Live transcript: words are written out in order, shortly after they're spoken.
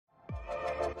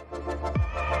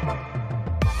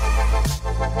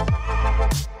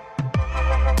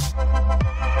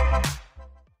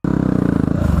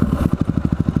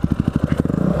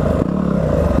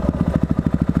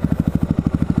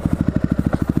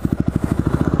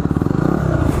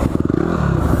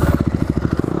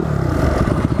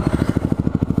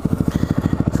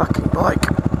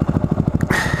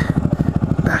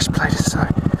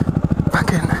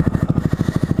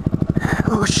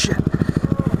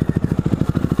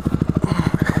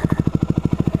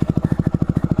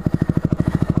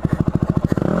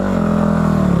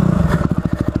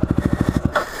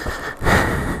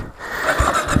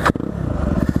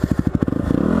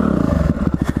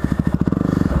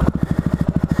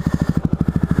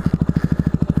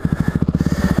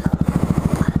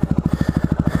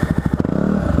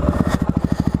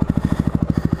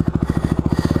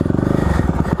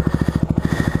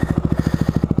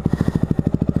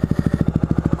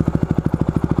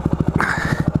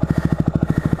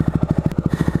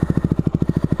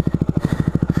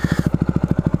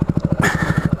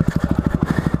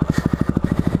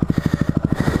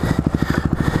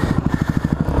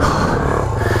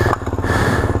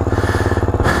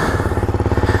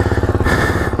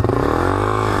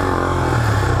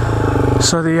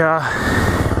So the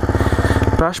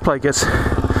bash plate gets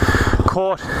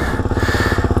caught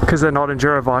because they're not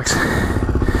enduro bikes.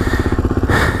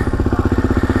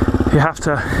 You have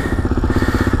to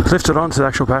lift it onto the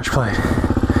actual bash plate.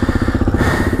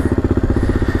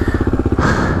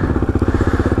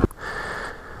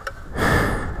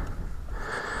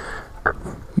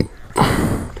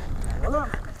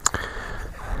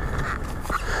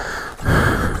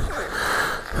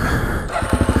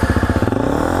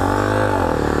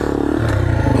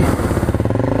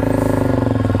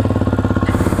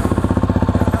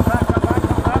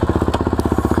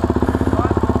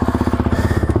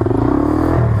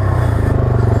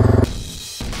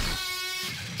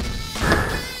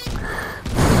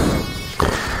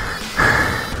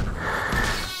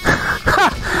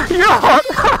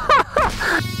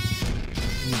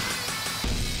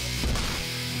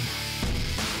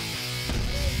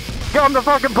 Get on the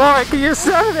fucking bike, you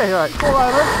standing there like,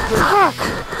 fuck!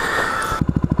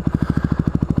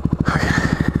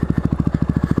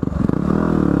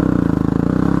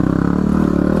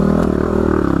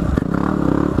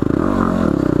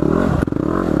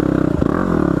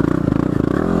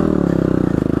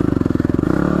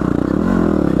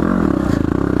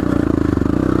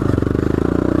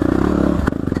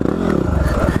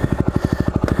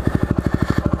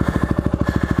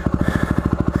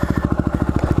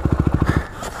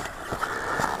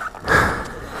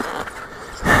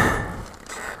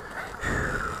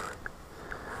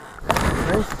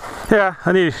 Yeah,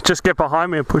 I need to just get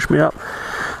behind me and push me up.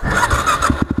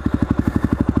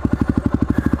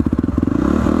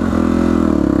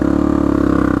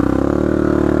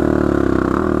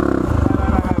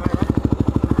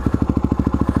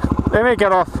 Let me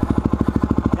get off.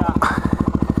 Yeah.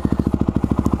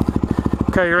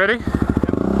 Okay, you ready?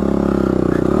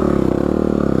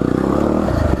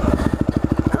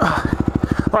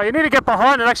 Oh, you need to get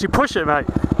behind and actually push it, mate.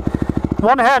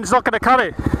 One hand's not going to cut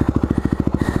it.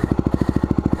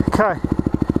 Okay,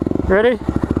 ready?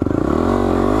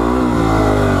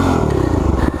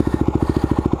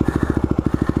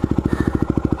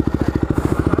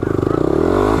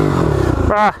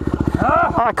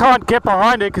 I can't get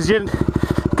behind it because you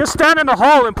just stand in the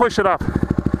hole and push it up.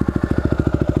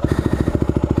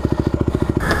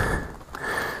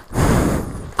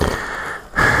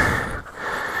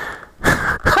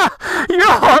 You're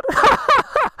hot!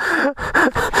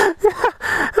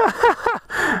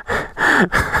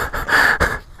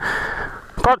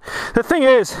 But the thing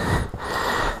is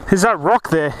that rock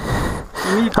there.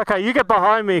 Okay, you get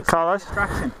behind me, Carlos.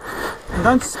 Traction. And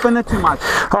don't spin it too much.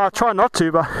 Oh, I'll try not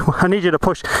to, but I need you to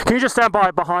push. Can you just stand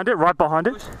behind it, right behind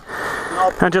it?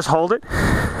 And just hold it?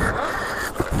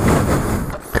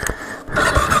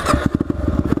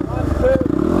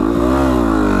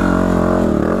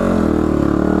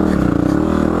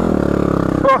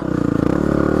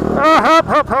 Oh, help,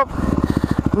 help, help.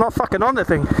 I'm not fucking on that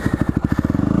thing.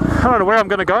 I don't know where I'm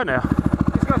going to go now.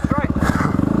 Just go straight.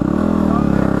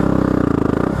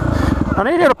 I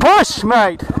need you to push,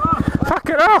 mate. Fuck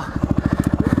it up.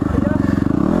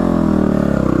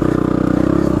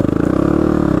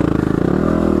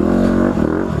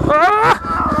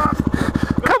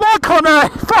 Come on, Connor.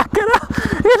 Fuck it up.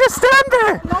 You just stand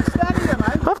there. I'm not standing there,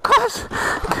 mate. Of course.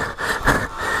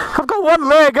 I've got one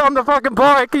leg on the fucking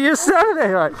bike and you're standing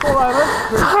there, mate. Fall over.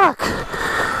 Fuck.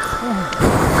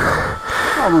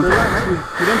 You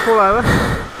didn't fall over.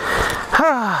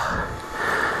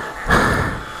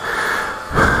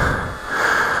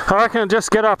 I reckon I'll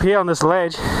just get up here on this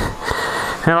ledge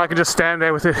and I can just stand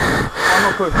there with it. I'm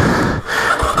not quick.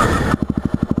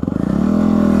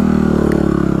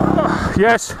 Oh,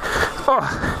 yes. Oh.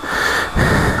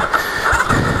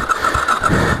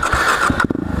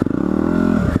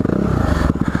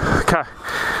 Okay.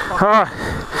 Alright.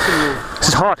 This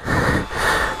is hot.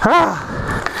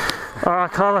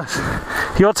 Alright, Carlos.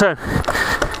 Your turn.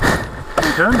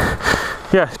 My turn?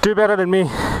 Yeah, do better than me.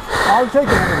 I'll take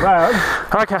it on the road.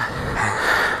 Okay.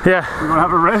 Yeah. You want to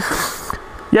have a rest?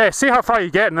 Yeah, see how far you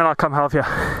get and then I'll come help you.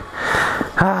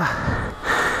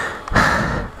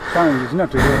 Don't you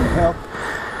have to get any help.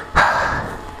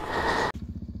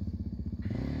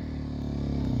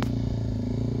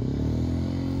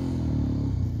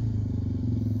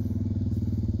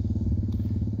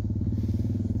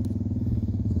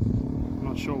 I'm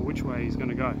not sure which way he's going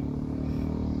to go.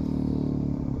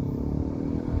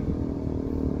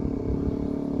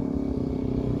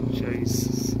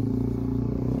 Jesus.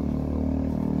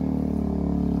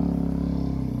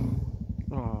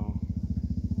 Oh.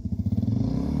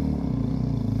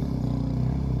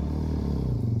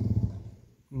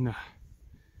 No.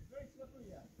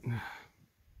 No.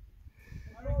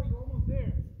 I know, you're almost there.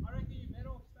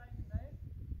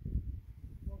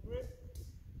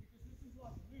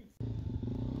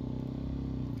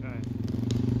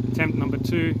 number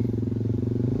 2.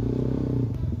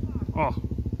 Oh,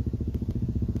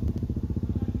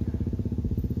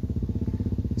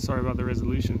 sorry about the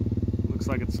resolution. Looks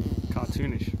like it's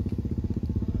cartoonish.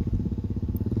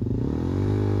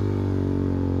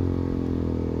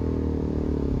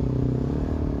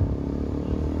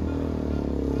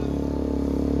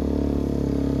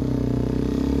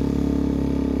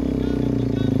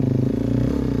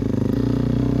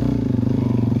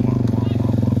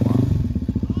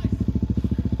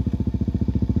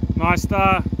 Nice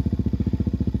star.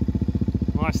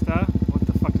 Nice star. What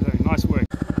the fuck is that? Nice work.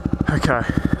 Okay.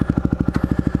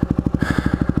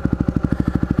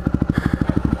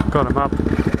 Got him up.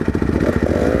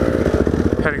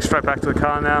 Heading straight back to the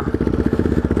car now.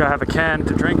 Go have a can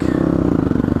to drink.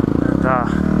 And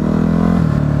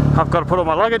I've got to put all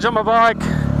my luggage on my bike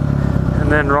and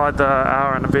then ride the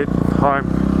hour and a bit home.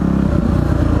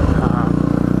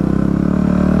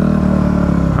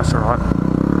 That's alright.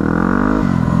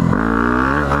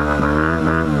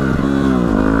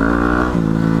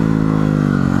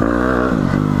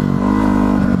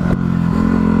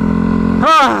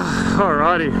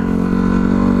 Alrighty,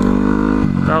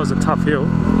 that was a tough hill,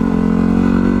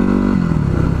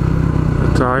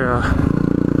 but I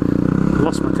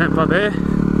lost my temper there.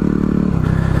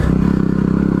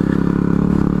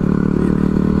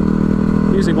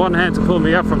 Using one hand to pull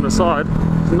me up from the side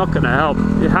is not going to help.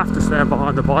 You have to stand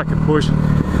behind the bike and push.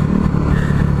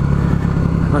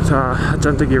 But I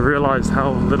don't think you realise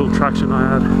how little traction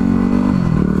I had.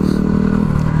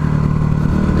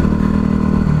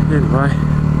 Anyway.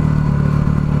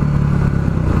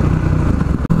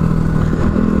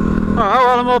 Alright,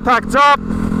 well, I'm all packed up,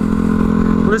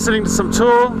 listening to some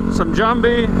Tool, some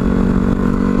Jumbie,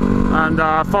 and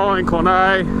following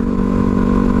Cornet,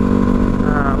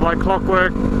 like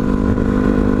clockwork.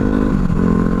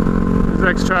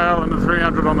 There's X-Trail and the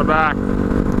 300 on the back.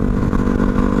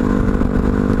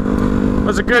 It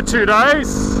was a good 2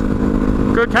 days,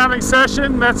 good camping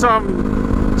session, met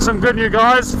some good new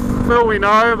guys. Phil we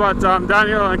know, but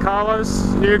Daniel and Carlos,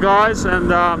 new guys, and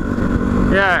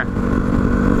yeah.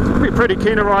 Be pretty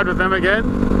keen to ride with them again.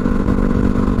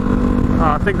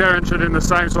 I think they're interested in the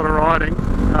same sort of riding,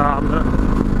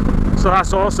 so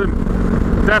that's awesome.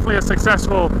 Definitely a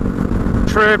successful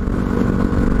trip.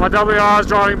 My WR is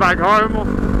driving back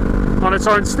home on its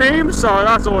own steam, so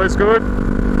that's always good.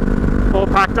 All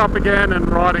packed up again and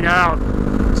riding out,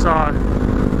 so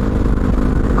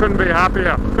couldn't be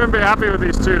happier. Couldn't be happier with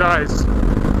these 2 days.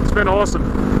 It's been awesome.